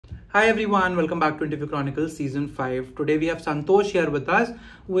Hi everyone, welcome back to Interview Chronicles Season 5. Today we have Santosh here with us,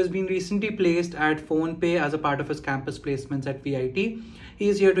 who has been recently placed at PhonePe as a part of his campus placements at VIT. He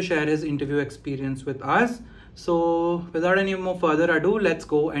is here to share his interview experience with us. So without any more further ado, let's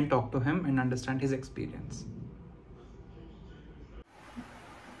go and talk to him and understand his experience.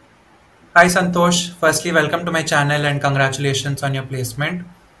 Hi Santosh, firstly welcome to my channel and congratulations on your placement.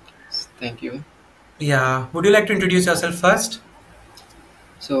 Thank you. Yeah, would you like to introduce yourself first?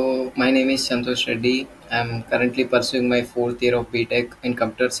 So my name is Santosh Reddy. I'm currently pursuing my fourth year of BTech in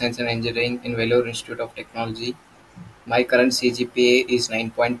Computer Science and Engineering in Vellore Institute of Technology. My current CGPA is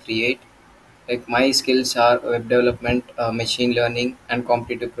 9.38. Like my skills are web development, machine learning, and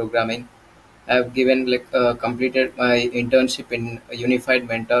competitive programming. I've completed my internship in Unified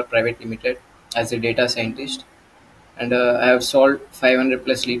Mentor Private Limited as a data scientist, and I have solved 500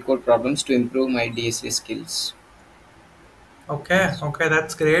 plus lead code problems to improve my DSA skills. Okay,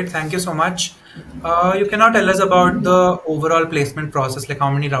 that's great. Thank you so much. You cannot tell us about the overall placement process, like how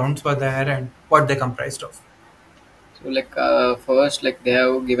many rounds were there and what they comprised of. So first they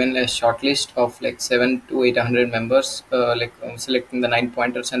have given a short list of like 7 to 800 members, selecting the 9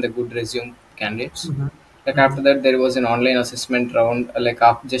 pointers and the good resume candidates. Mm-hmm. Like Mm-hmm. after that there was an online assessment round,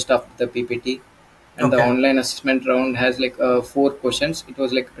 just after the PPT, and the Okay, online assessment round has four questions. It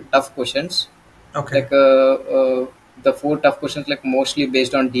was like tough questions. okay, Like uh, uh, the four tough questions like mostly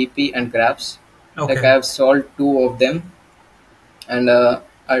based on DP and graphs. Like I okay, have solved two of them, and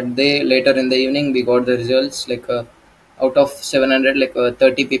at they later in the evening we got the results. Out of 700,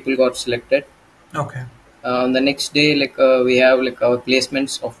 30 people got selected. okay. On the next day, we have like our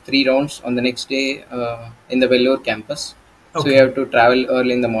placements of three rounds on the next day in the Vellore campus. So we Okay. have to travel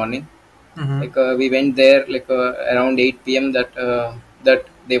early in the morning. Mm-hmm. We went there around 8 p.m. That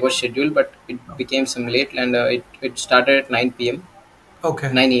they were scheduled, but it became some late, and it started at 9 p.m.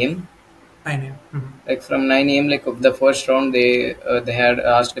 Okay. 9 a.m. I know. Mm-hmm. Like from 9 a.m. Like of the first round, they had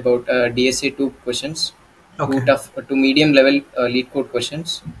asked about DSA two questions, two Okay. tough, two medium level lead code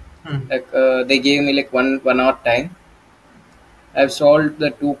questions. Mm. They gave me like one hour time. I've solved the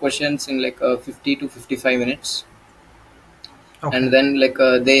two questions in 50 to 55 minutes, Okay. and then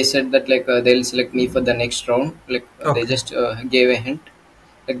they said that they'll select me for the next round. They Okay. just gave a hint.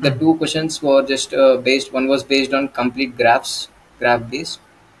 Like the Mm. two questions were just based. One was based on complete graphs, graph based,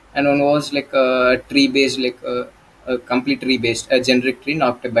 and one was tree based, a complete tree based, a generic tree,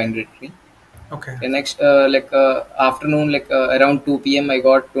 not a binary tree. Okay. The next afternoon, around 2 p.m., I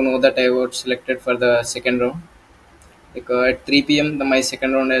got to know that I was selected for the second round. At 3 p.m., my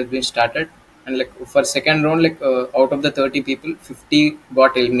second round has been started, and for second round, out of the 30 people, 50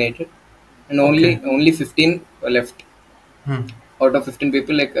 got eliminated, and Okay. only 15 were left. Mm. Out of 15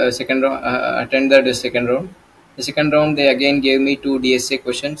 people, second round attended the second round. The second round, they again gave me two DSA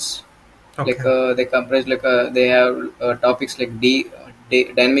questions. Okay. They comprise they have topics like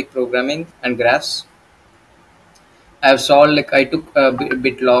dynamic programming and graphs. I have solved, I took a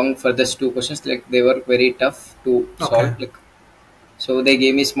bit long for these two questions. Like they were very tough to Okay. solve. So they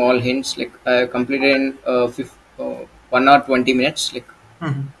gave me small hints. I completed in 1 hour 20 minutes.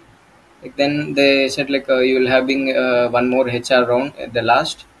 Mm-hmm. Then they said you will having one more HR round at the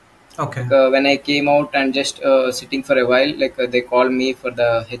last. Okay. When I came out and just sitting for a while, they called me for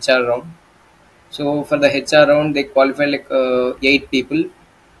the HR round. So for the HR round, they qualified 8 people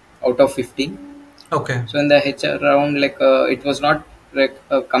out of 15. Okay. So in the HR round, it was not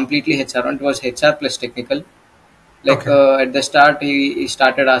completely HR round. It was HR plus technical. Okay. At the start, he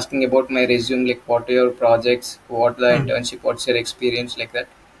started asking about my resume, like what are your projects, what the Mm. internship, what's your experience, like that.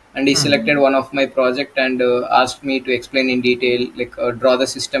 And he Mm. selected one of my project and asked me to explain in detail, draw the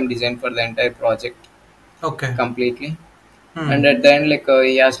system design for the entire project Okay. completely. And Mm. at the end,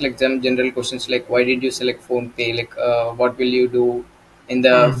 he asked some general questions like why did you select PhonePe, what will you do in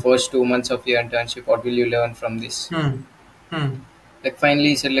the Mm. first 2 months of your internship, what will you learn from this. Mm. Mm. Finally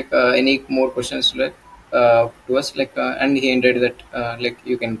he said any more questions to us, and he ended that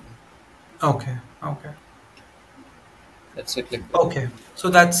you can, Okay. Okay. that's it, Okay, so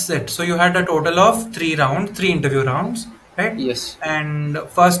that's it. So you had a total of three rounds, three interview rounds, right? yes, And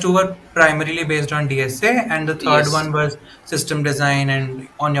first two were primarily based on DSA, and the third yes, one was system design and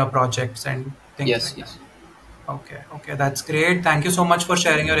on your projects and things yes, like that. yes. Okay, okay, that's great. Thank you so much for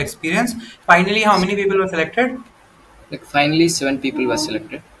sharing your experience. Finally, how many people were selected Finally 7 people were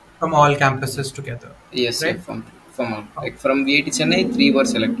selected. from all campuses together, Yes, yeah, right? from all. Oh, From VIT Chennai, three were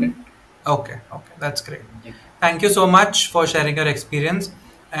selected. okay, okay, that's great. Yeah. Thank you so much for sharing your experience.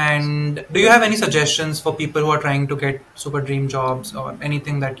 And do you have any suggestions for people who are trying to get super dream jobs, or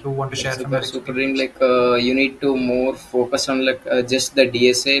anything that you want to Like share from your super dream, experience? like you need to more focus on like just the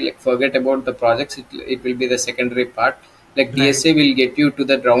DSA, like forget about the projects, it will be the secondary part. Like Right, DSA will get you to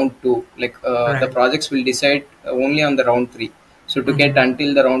the round 2, like the right. projects will decide only on the round 3. So to get Mm-hmm.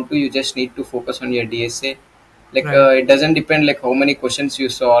 until the round 2, you just need to focus on your DSA. Like Right, it doesn't depend like how many questions you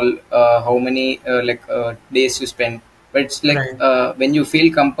solve, how many days you spend, but it's like right. when you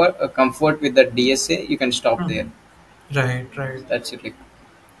feel comfort with the DSA, you can stop there. Mm-hmm. Right, right. That's it. Like,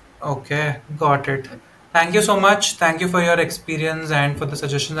 Okay, got it. Thank you so much. Thank you for your experience and for the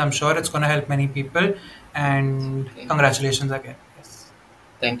suggestions. I'm sure it's going to help many people. And okay. congratulations again. Yes.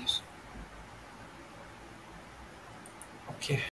 Thank you. Okay.